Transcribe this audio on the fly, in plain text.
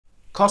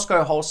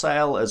Costco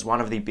Wholesale is one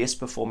of the best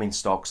performing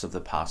stocks of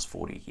the past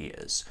 40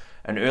 years.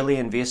 An early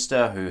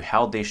investor who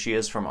held their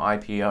shares from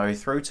IPO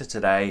through to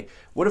today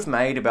would have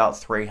made about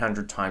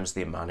 300 times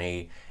their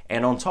money,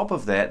 and on top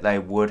of that they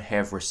would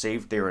have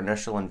received their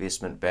initial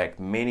investment back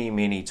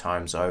many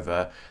times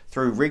over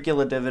through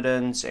regular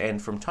dividends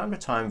and from time to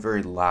time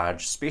very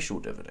large special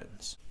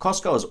dividends.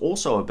 Costco is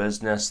also a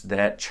business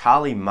that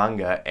Charlie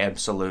Munger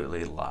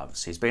absolutely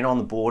loves. He's been on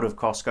the board of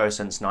Costco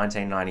since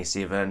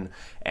 1997,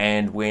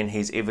 and when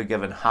he's ever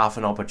given half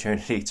an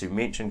opportunity to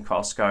mention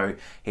Costco,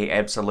 he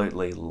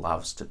absolutely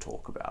loves to talk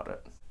about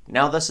it.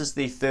 Now, this is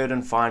the third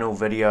and final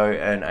video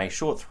in a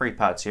short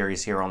three-part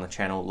series here on the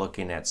channel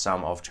looking at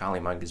some of Charlie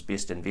Munger's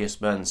best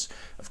investments.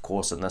 Of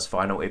course, in this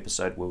final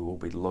episode, we will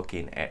be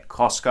looking at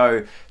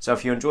Costco. So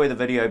if you enjoy the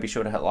video, be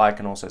sure to hit like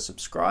and also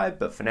subscribe.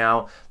 But for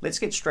now, let's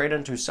get straight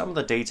into some of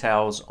the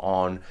details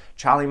on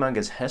Charlie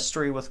Munger's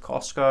history with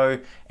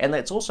Costco. And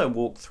let's also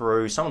walk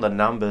through some of the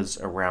numbers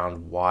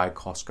around why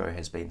Costco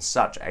has been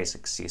such a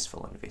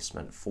successful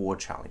investment for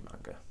Charlie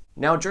Munger.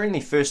 Now, during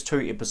the first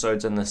two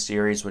episodes in this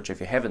series, which if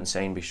you haven't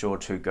seen, be sure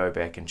to go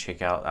back and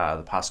check out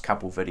the past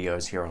couple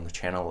videos here on the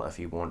channel if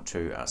you want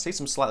to see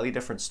some slightly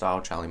different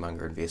style Charlie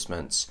Munger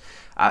investments.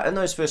 In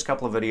those first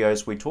couple of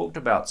videos, we talked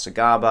about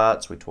cigar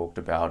butts, we talked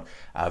about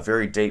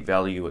very deep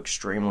value,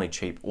 extremely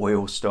cheap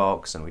oil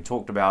stocks, and we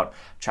talked about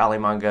Charlie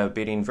Munger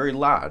betting very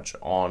large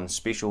on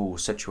special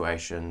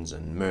situations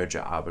and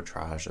merger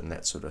arbitrage and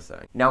that sort of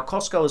thing. Now,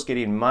 Costco is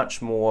getting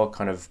much more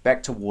kind of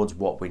back towards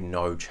what we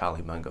know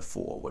Charlie Munger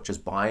for, which is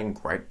buying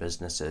great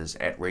businesses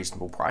at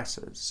reasonable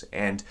prices.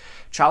 And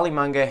Charlie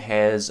Munger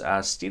has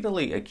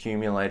steadily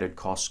accumulated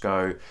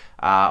Costco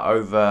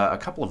over a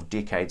couple of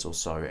decades or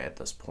so at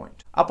this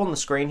point. Up on the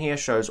screen here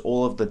shows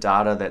all of the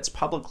data that's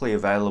publicly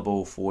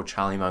available for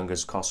Charlie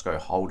Munger's Costco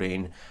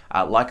holding.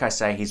 Like I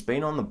say, he's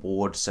been on the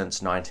board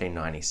since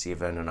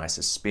 1997, and I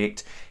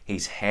suspect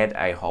he's had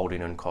a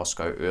holding in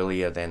Costco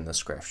earlier than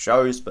this graph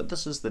shows, but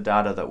this is the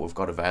data that we've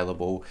got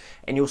available,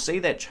 and you'll see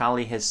that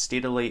Charlie has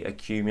steadily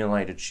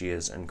accumulated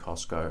shares in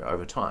Costco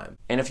over time.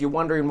 And if you're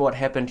wondering what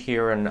happened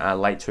here in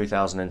late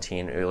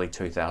 2010, early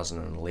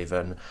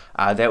 2011,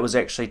 that was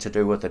actually to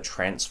do with a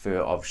transfer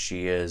of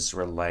shares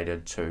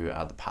related to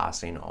the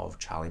passing of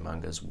Charlie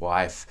Munger's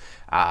wife.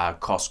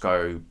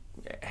 Costco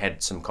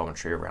had some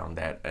commentary around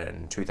that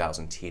in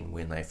 2010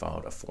 when they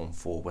filed a Form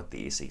 4 with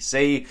the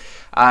SEC,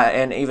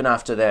 and even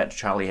after that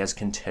Charlie has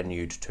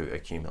continued to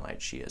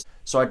accumulate shares.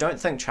 So I don't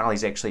think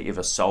Charlie's actually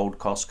ever sold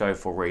Costco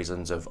for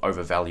reasons of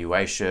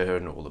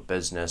overvaluation or the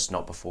business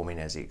not performing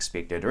as he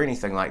expected or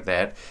anything like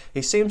that.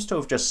 He seems to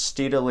have just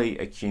steadily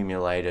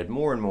accumulated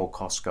more and more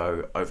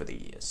Costco over the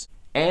years.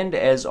 And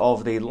as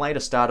of the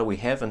latest data we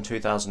have in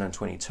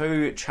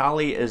 2022,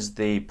 Charlie is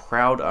the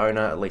proud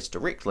owner, at least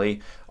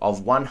directly,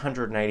 of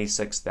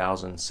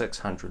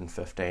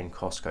 186,615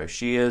 Costco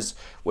shares,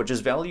 which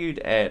is valued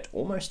at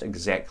almost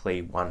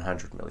exactly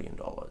 $100 million.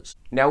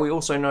 Now, we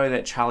also know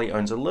that Charlie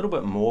owns a little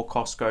bit more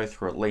Costco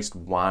through at least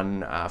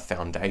one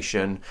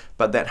foundation,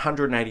 but that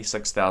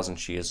 186,000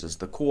 shares is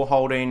the core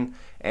holding,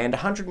 and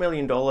 $100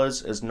 million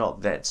is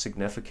not that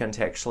significant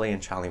actually in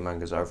Charlie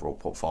Munger's overall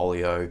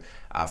portfolio.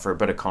 For a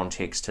bit of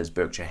context, his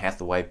Berkshire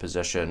Hathaway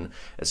position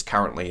is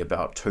currently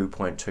about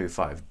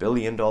 $2.25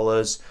 billion.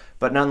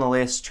 But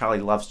nonetheless, Charlie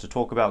loves to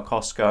talk about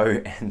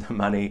Costco and the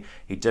money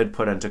he did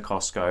put into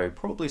Costco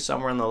probably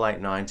somewhere in the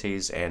late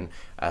 90s and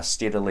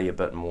steadily a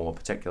bit more,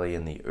 particularly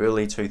in the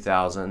early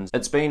 2000s.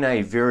 It's been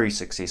a very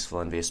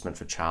successful investment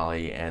for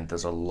Charlie, and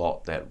there's a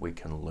lot that we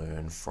can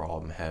learn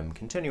from him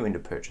continuing to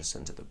purchase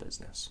into the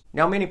business.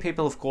 Now, many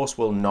people, of course,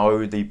 will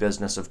know the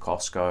business of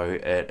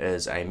Costco. It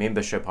is a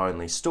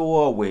membership-only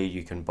store where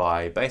you can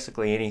buy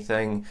basically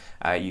anything.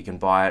 You can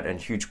buy it in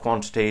huge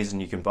quantities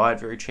and you can buy it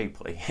very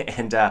cheaply.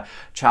 And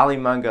Charlie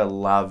Munger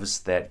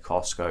loves that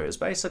Costco is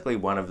basically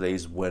one of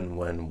these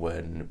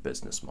win-win-win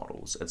business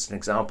models. It's an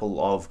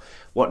example of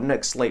what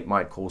Nick Sleep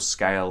might call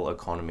scale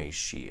economies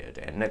shared.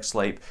 And Nick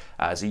Sleep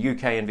is a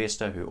UK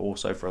investor who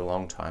also for a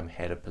long time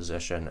had a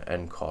position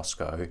in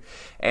Costco.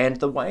 And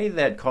the way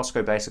that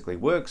Costco basically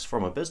works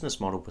from a business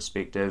model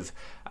perspective,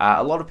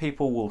 a lot of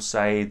people will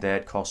say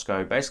that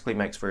Costco basically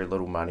makes very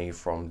little money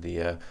from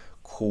their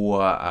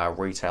core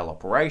retail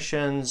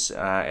operations,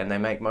 and they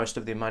make most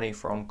of their money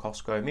from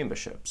Costco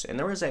memberships. And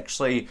there is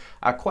actually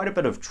quite a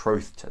bit of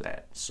truth to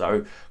that.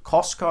 So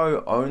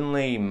Costco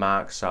only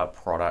marks up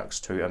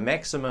products to a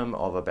maximum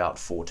of about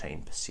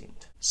 14%.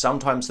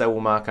 Sometimes they will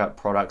mark up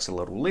products a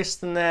little less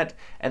than that,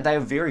 and they are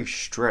very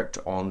strict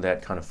on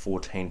that kind of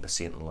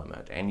 14%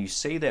 limit. And you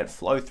see that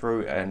flow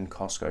through in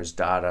Costco's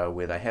data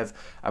where they have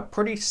a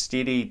pretty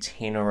steady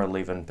 10 or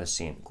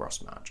 11%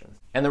 gross margin.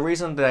 And the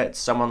reason that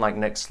someone like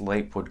Nick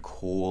Sleep would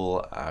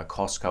call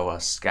Costco a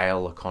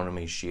scale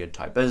economy shared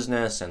type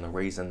business, and the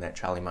reason that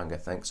Charlie Munger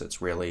thinks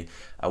it's really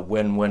a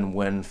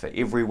win-win-win for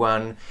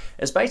everyone,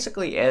 is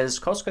basically as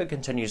Costco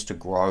continues to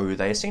grow,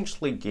 they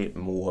essentially get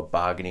more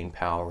bargaining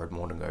power and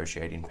more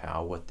negotiating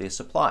power with their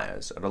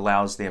suppliers. It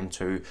allows them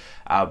to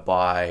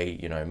buy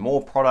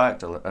more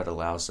product, it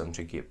allows them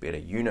to get better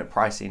unit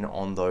pricing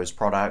on those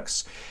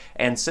products.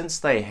 And since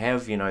they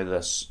have,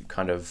 this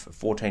kind of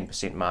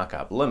 14%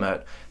 markup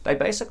limit, they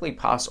basically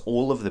pass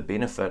all of the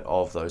benefit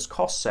of those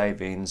cost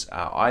savings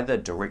either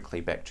directly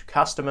back to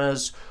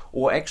customers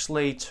or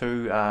actually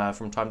to,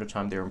 from time to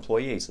time, their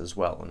employees as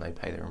well, and they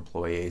pay their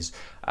employees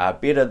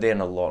better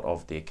than a lot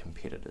of their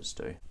competitors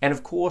do. And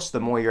of course, the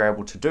more you're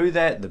able to do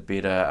that, the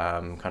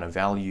better kind of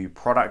value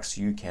products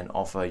you can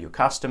offer your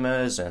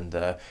customers, and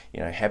the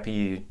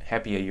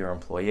happier your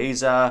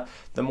employees are,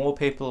 the more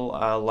people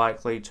are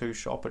likely to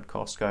shop at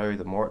Costco,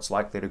 the more it's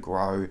likely to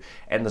grow,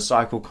 and the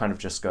cycle kind of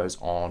just goes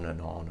on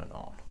and on and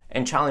on.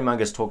 And Charlie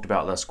Munger's talked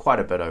about this quite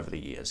a bit over the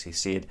years. He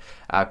said,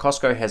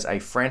 Costco has a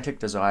frantic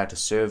desire to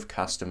serve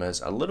customers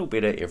a little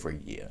better every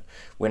year.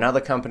 When other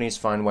companies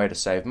find a way to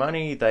save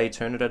money, they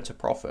turn it into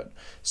profit.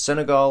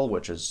 Senegal, who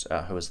is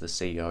the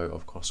CEO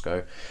of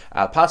Costco,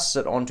 passes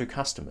it on to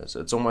customers.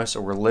 It's almost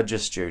a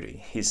religious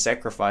duty. He's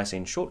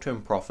sacrificing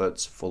short-term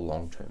profits for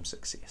long-term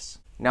success.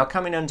 Now,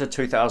 coming into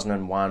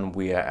 2001,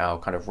 where our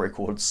kind of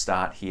records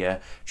start here,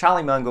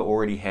 Charlie Munger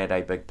already had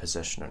a big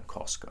position in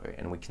Costco,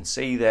 and we can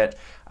see that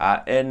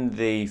in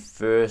the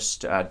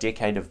first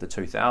decade of the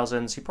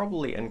 2000s, he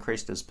probably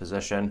increased his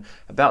position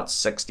about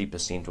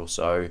 60% or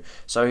so.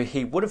 So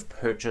he would have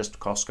purchased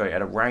Costco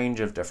at a range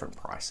of different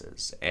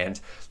prices. And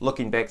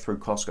looking back through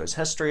Costco's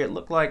history, it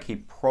looked like he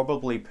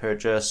probably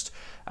purchased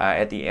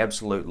at the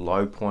absolute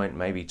low point,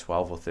 maybe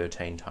 12 or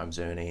 13 times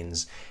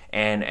earnings,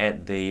 and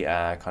at the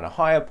kind of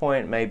higher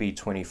point, maybe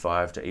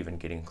 25 to even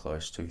getting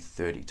close to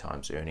 30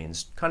 times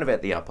earnings, kind of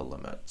at the upper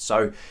limit.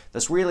 So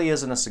this really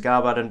isn't a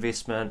cigar butt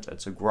investment.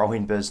 It's a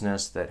growing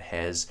business that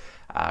has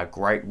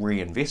great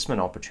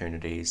reinvestment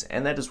opportunities,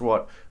 and that is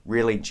what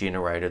really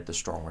generated the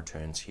strong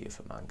returns here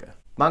for Munger.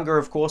 Munger,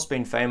 of course,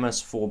 been famous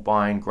for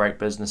buying great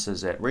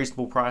businesses at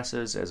reasonable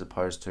prices as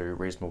opposed to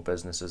reasonable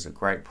businesses at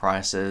great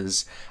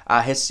prices,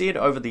 has said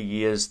over the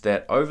years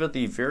that over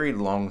the very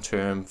long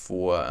term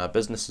for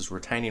businesses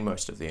retaining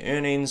most of their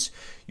earnings,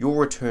 your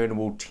return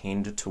will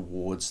tend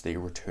towards the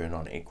return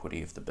on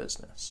equity of the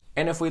business.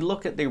 And if we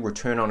look at the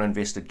return on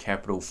invested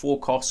capital for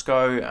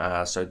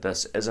Costco, so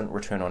this isn't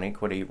return on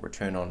equity,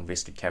 return on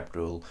invested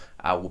capital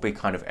will be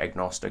kind of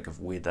agnostic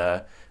of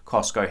whether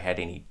Costco had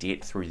any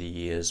debt through the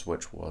years,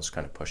 which was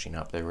kind of pushing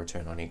up their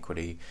return on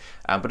equity.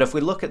 But if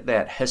we look at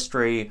that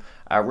history,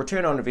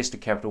 return on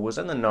invested capital was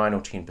in the 9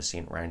 or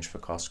 10% range for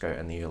Costco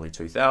in the early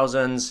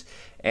 2000s,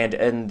 and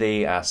in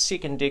the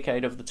second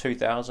decade of the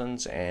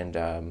 2000s,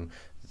 and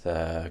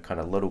the kind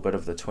of little bit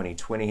of the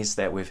 2020s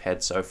that we've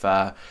had so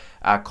far,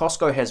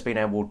 Costco has been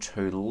able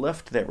to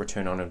lift that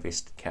return on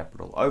invested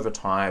capital over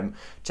time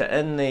to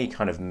in the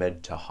kind of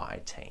mid to high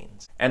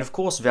teens. And of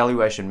course,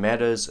 valuation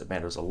matters. It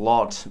matters a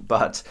lot,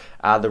 but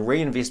the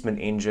reinvestment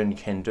engine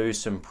can do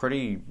some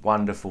pretty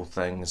wonderful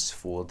things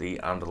for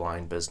the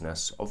underlying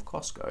business of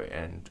Costco,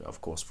 and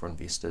of course for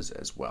investors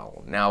as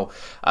well. Now,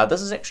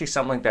 this is actually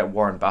something that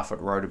Warren Buffett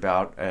wrote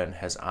about in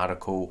his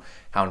article,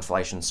 How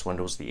Inflation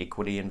Swindles the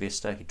Equity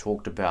Investor. He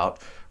talked about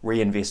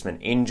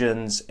reinvestment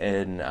engines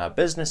in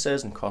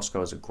businesses, and Costco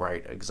is a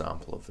great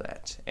example of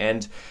that.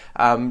 And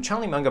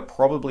Charlie Munger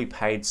probably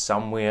paid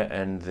somewhere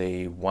in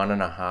the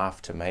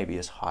 1.5 to maybe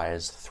as high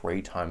as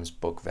 3 times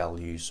book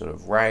value sort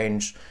of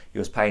range. He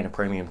was paying a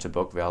premium to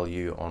book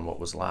value on what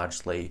was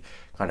largely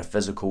kind of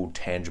physical,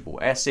 tangible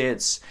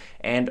assets,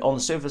 and on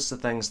the surface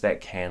of things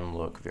that can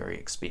look very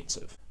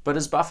expensive. But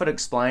as Buffett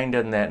explained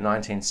in that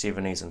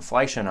 1970s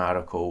inflation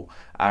article,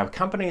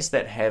 companies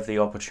that have the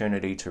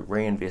opportunity to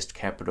reinvest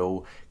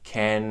capital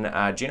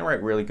can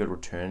generate really good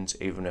returns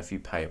even if you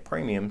pay a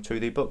premium to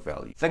the book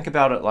value. Think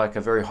about it like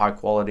a very high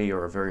quality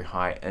or a very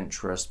high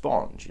interest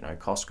bond.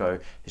 Costco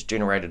has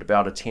generated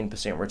about a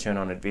 10% return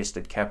on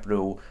invested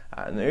capital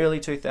in the early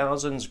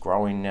 2000s,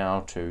 growing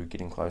now to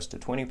getting close to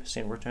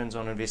 20% returns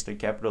on invested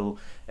capital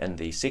in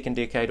the second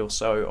decade or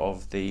so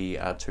of the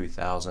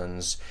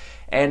 2000s.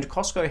 And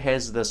Costco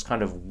has this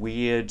kind of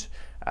weird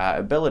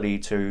ability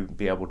to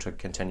be able to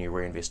continue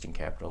reinvesting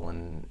capital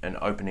and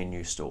opening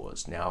new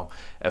stores. Now,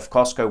 if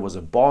Costco was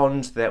a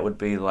bond, that would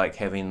be like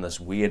having this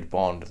weird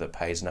bond that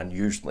pays an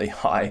unusually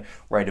high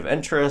rate of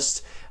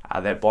interest.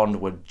 That bond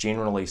would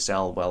generally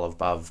sell well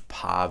above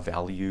par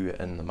value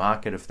in the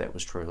market if that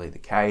was truly the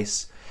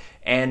case.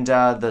 And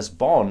this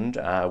bond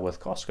with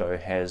Costco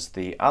has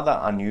the other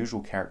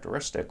unusual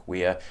characteristic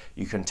where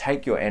you can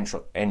take your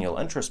annual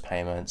interest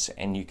payments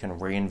and you can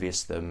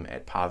reinvest them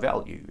at par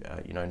value,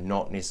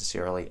 not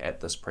necessarily at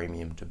this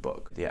premium to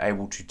book. They're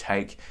able to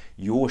take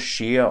your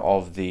share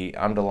of the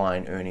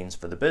underlying earnings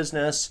for the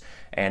business,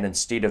 and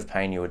instead of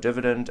paying you a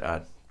dividend,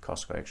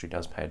 Costco actually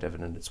does pay a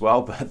dividend as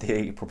well, but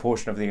the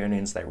proportion of the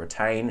earnings they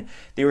retain,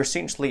 they're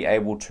essentially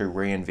able to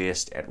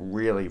reinvest at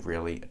really,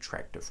 really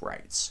attractive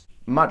rates.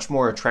 Much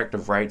more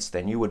attractive rates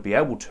than you would be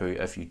able to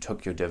if you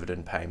took your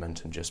dividend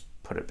payment and just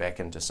put it back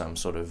into some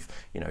sort of,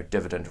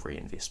 dividend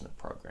reinvestment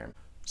program.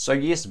 So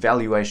yes,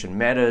 valuation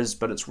matters,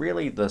 but it's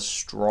really the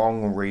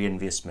strong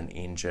reinvestment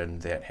engine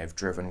that have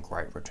driven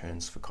great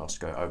returns for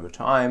Costco over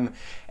time,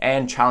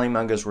 and Charlie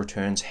Munger's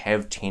returns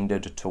have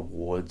tended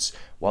towards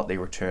what the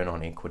return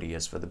on equity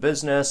is for the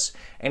business,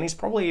 and he's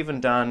probably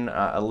even done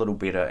a little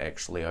better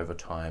actually over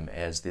time,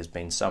 as there's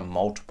been some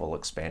multiple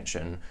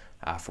expansion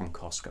from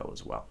Costco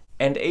as well.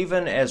 And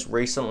even as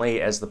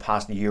recently as the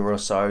past year or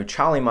so,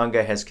 Charlie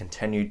Munger has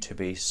continued to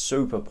be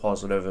super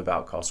positive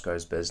about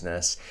Costco's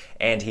business,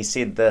 and he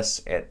said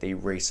this at the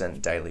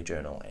recent Daily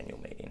Journal annual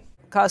meeting.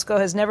 Costco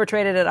has never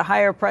traded at a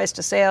higher price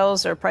to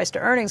sales or price to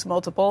earnings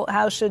multiple.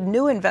 How should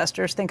new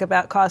investors think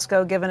about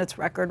Costco given its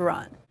record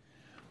run?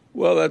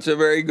 Well, that's a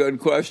very good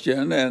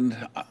question,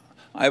 and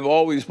I've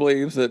always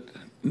believed that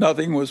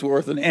nothing was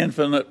worth an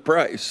infinite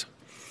price.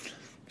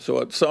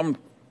 So at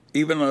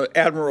even an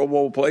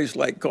admirable place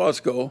like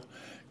Costco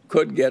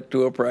could get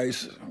to a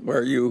price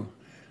where you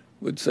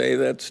would say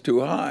that's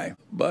too high.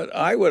 But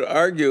I would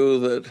argue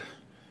that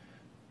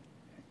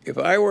if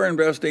I were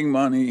investing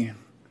money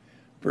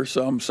for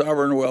some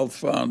sovereign wealth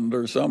fund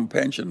or some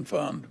pension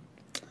fund,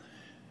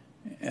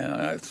 and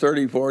a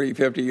 30, 40,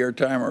 50-year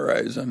time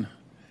horizon,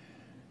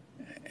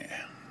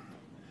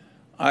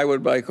 I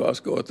would buy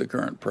Costco at the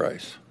current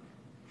price.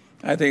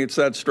 I think it's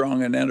that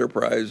strong an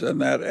enterprise and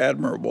that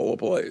admirable a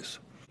place.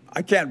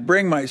 I can't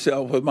bring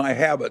myself with my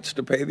habits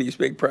to pay these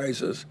big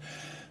prices,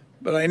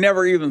 but I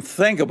never even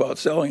think about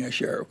selling a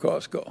share of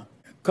Costco.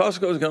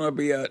 Costco is going to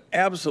be an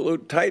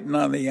absolute titan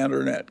on the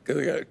internet because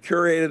they got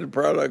curated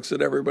products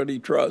that everybody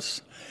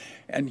trusts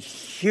and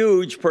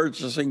huge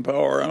purchasing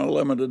power on a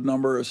limited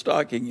number of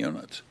stocking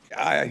units.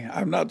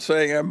 I'm not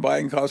saying I'm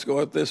buying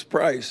Costco at this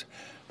price,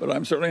 but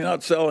I'm certainly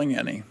not selling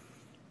any.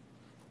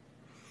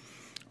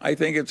 I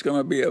think it's going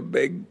to be a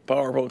big,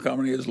 powerful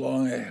company as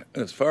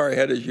far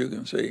ahead as you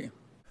can see.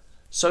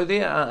 So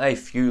there are a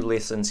few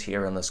lessons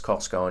here in this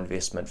Costco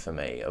investment for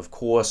me. Of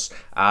course,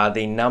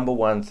 the number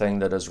one thing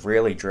that has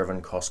really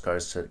driven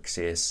Costco's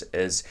success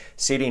is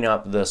setting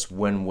up this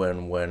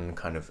win-win-win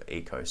kind of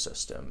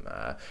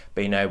ecosystem.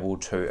 Being able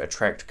to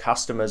attract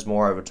customers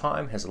more over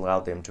time has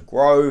allowed them to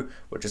grow,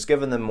 which has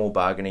given them more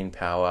bargaining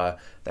power.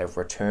 They've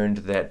returned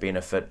that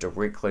benefit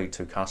directly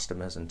to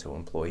customers and to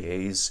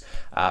employees,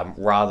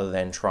 rather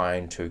than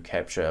trying to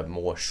capture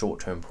more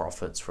short-term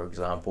profits, for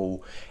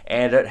example.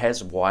 And it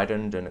has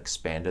widened and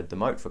expanded the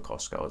moat for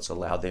Costco. It's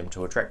allowed them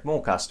to attract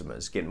more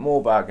customers, get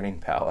more bargaining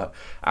power,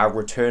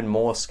 return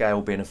more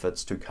scale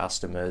benefits to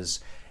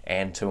customers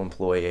and to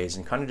employees,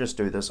 and kind of just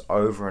do this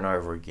over and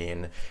over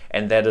again.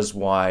 And that is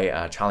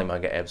why Charlie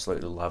Munger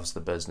absolutely loves the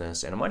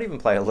business. And I might even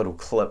play a little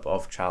clip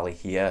of Charlie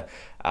here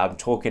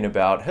talking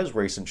about his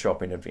recent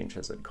shopping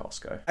adventures at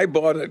Costco. I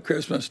bought at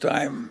Christmas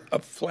time a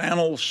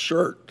flannel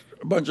shirt,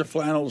 a bunch of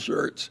flannel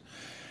shirts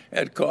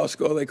at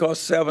Costco. They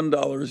cost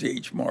 $7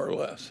 each, more or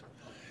less.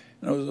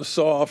 And it was a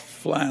soft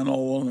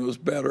flannel, and it was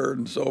better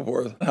and so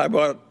forth. I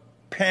bought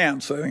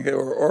pants. I think they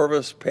were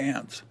Orvis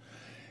pants.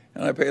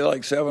 And I paid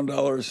like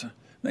 $7.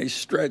 They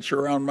stretch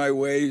around my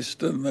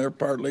waist, and they're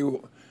partly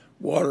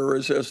water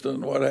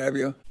resistant, what have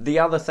you. The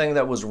other thing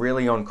that was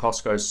really on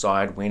Costco's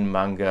side when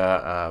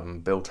Munger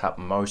built up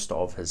most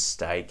of his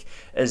stake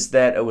is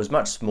that it was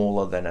much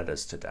smaller than it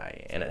is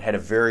today, and it had a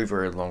very,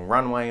 very long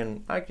runway,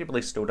 and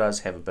arguably still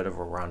does have a bit of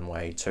a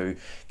runway to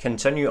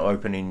continue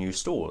opening new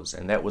stores.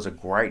 And that was a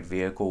great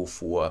vehicle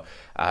for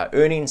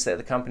earnings that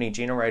the company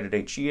generated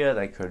each year.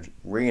 They could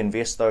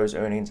reinvest those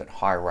earnings at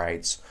high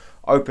rates,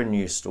 open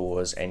new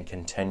stores, and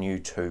continue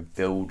to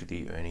build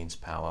the earnings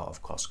power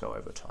of Costco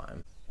over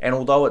time. And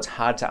although it's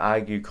hard to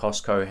argue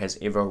Costco has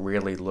ever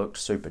really looked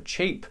super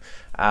cheap,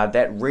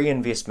 that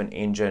reinvestment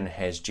engine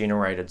has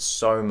generated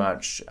so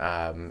much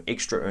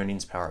extra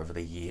earnings power over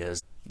the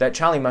years that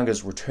Charlie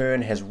Munger's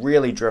return has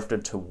really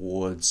drifted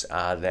towards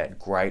that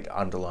great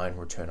underlying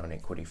return on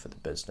equity for the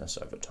business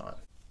over time.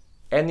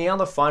 And the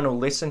other final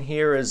lesson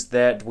here is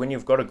that when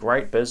you've got a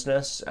great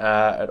business,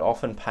 it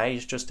often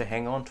pays just to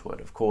hang on to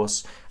it. Of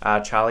course,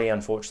 Charlie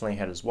unfortunately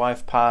had his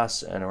wife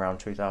pass in around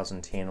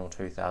 2010 or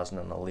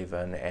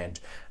 2011, and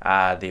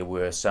there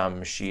were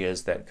some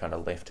shares that kind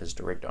of left his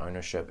direct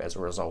ownership as a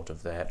result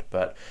of that.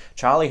 But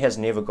Charlie has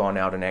never gone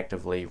out and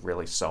actively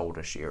really sold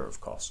a share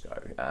of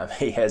Costco.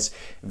 He has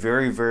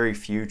very, very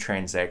few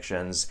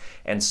transactions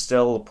and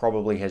still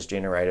probably has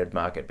generated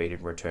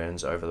market-beating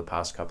returns over the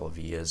past couple of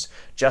years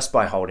just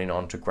by holding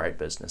on to great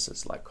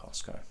businesses like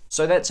Costco.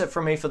 So that's it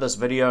from me for this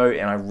video,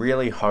 and I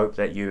really hope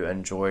that you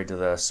enjoyed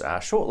this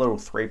short little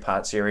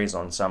 3-part series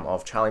on some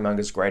of Charlie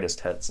Munger's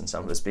greatest hits and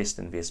some of his best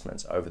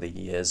investments over the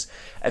years.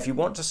 If you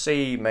want to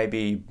see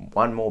maybe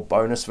one more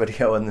bonus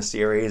video in the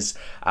series,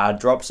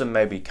 drop some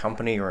maybe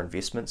company or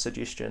investment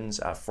suggestions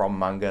from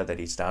Munger that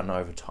he's done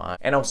over time,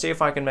 and I'll see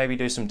if I can maybe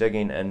do some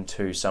digging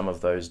into some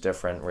of those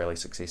different really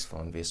successful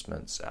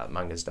investments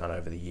Munger's done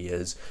over the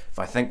years. If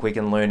I think we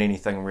can learn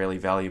anything really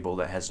valuable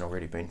that hasn't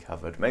already been covered.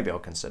 covered. Maybe I'll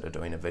consider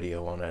doing a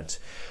video on it.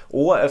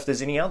 Or if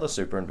there's any other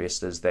super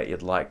investors that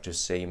you'd like to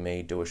see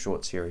me do a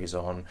short series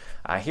on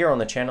here on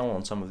the channel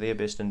on some of their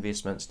best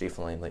investments,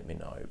 definitely let me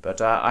know. But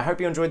I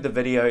hope you enjoyed the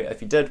video.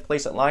 If you did,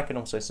 please hit like and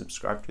also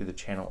subscribe to the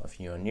channel if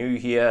you are new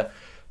here.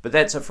 But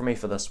that's it from me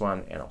for this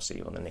one, and I'll see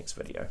you on the next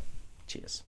video. Cheers.